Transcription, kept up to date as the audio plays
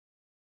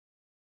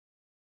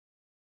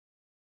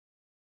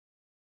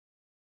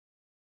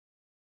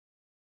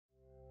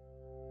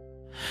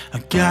I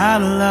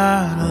got a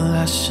lot of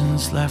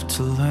lessons left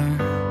to learn,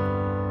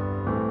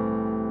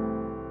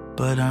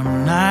 but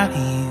I'm not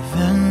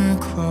even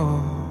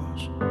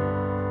close.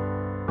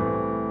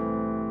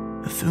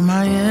 Through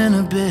my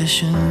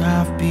inhibition,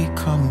 I've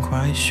become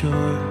quite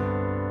sure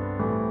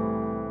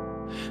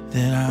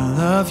that I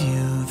love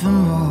you the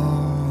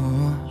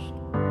most.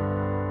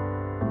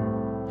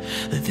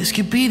 That this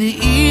could be the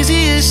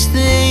easiest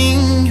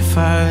thing if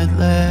I'd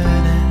let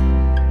it,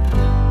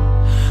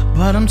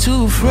 but I'm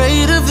too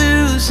afraid of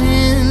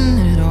losing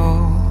it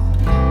all.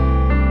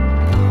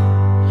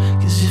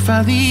 'Cause if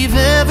I leave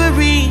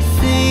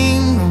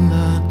everything on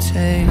the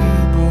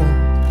table,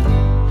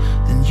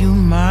 then you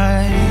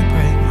might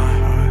break my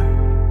heart.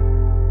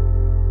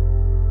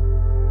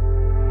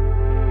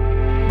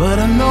 But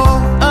I know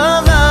a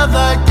love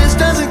like this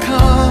doesn't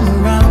come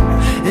around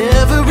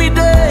every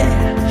day,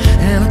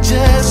 and I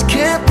just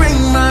can't bring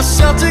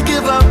myself to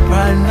give up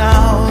right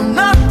now.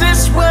 Not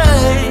this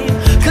way,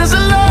 'cause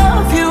I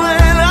love you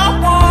and I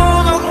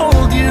wanna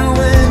hold you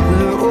when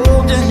we're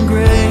old and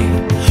gray.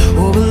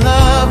 Oh, but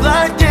love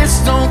like this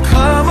don't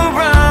come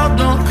around,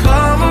 don't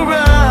come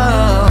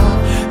around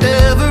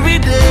every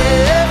day.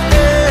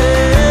 Every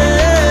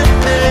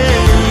day.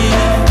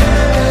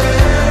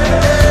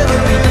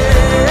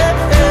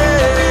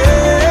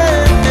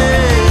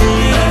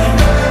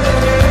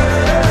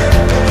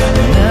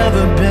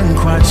 Never been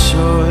quite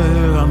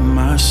sure of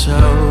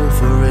myself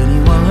or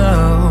anyone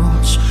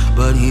else,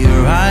 but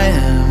here I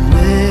am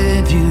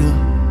with you.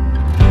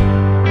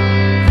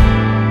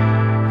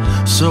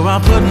 So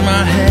I'll put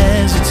my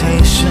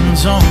hesitations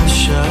on the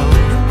shelf,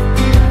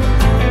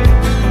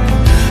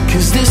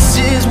 'cause this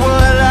is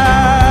what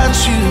I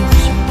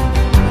choose.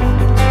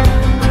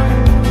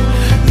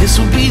 This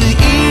will be the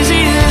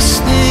easiest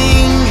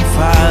thing if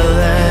I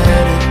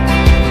let it,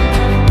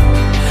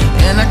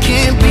 and I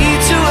can't be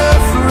too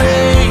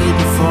afraid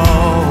to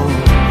fall.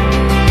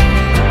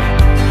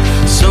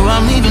 So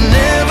I'm leaving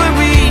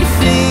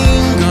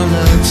everything on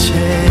the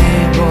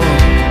table.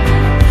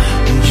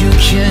 You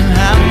can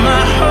have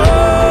my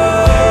heart.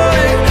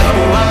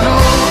 Oh, I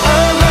know a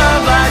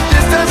love like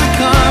this doesn't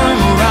come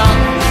around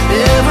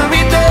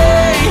every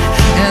day,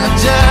 and I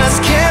just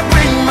can't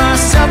bring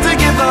myself to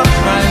give up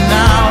right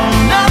now.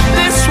 Not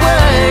this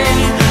way,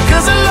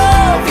 'cause I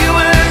love you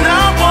and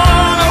I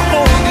wanna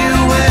hold you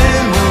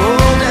when we're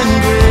old and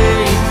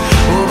gray.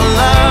 Oh, but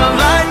love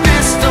like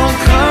this don't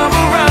come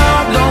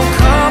around, don't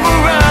come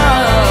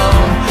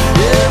around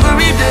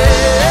every day.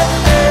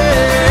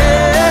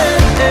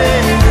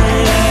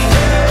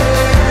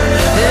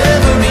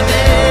 Every day. Every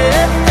day.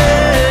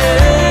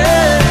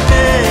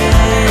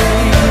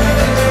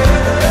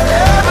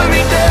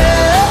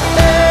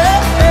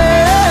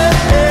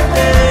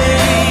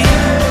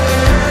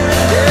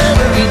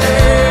 Every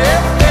day.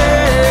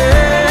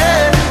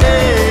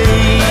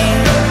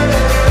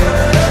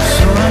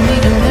 So I'm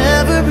leaving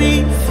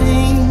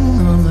everything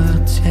on the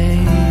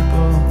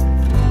table,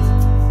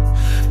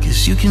 'cause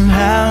you can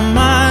have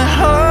my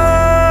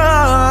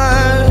heart.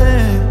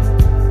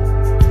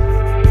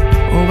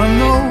 Oh, I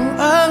know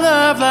a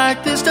love like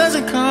this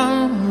doesn't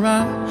come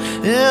around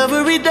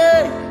every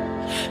day,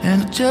 and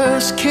I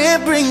just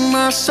can't bring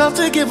myself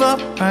to give up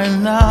right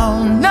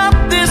now. Not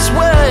this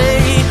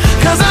way,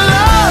 'cause I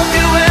love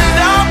you and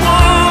I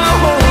want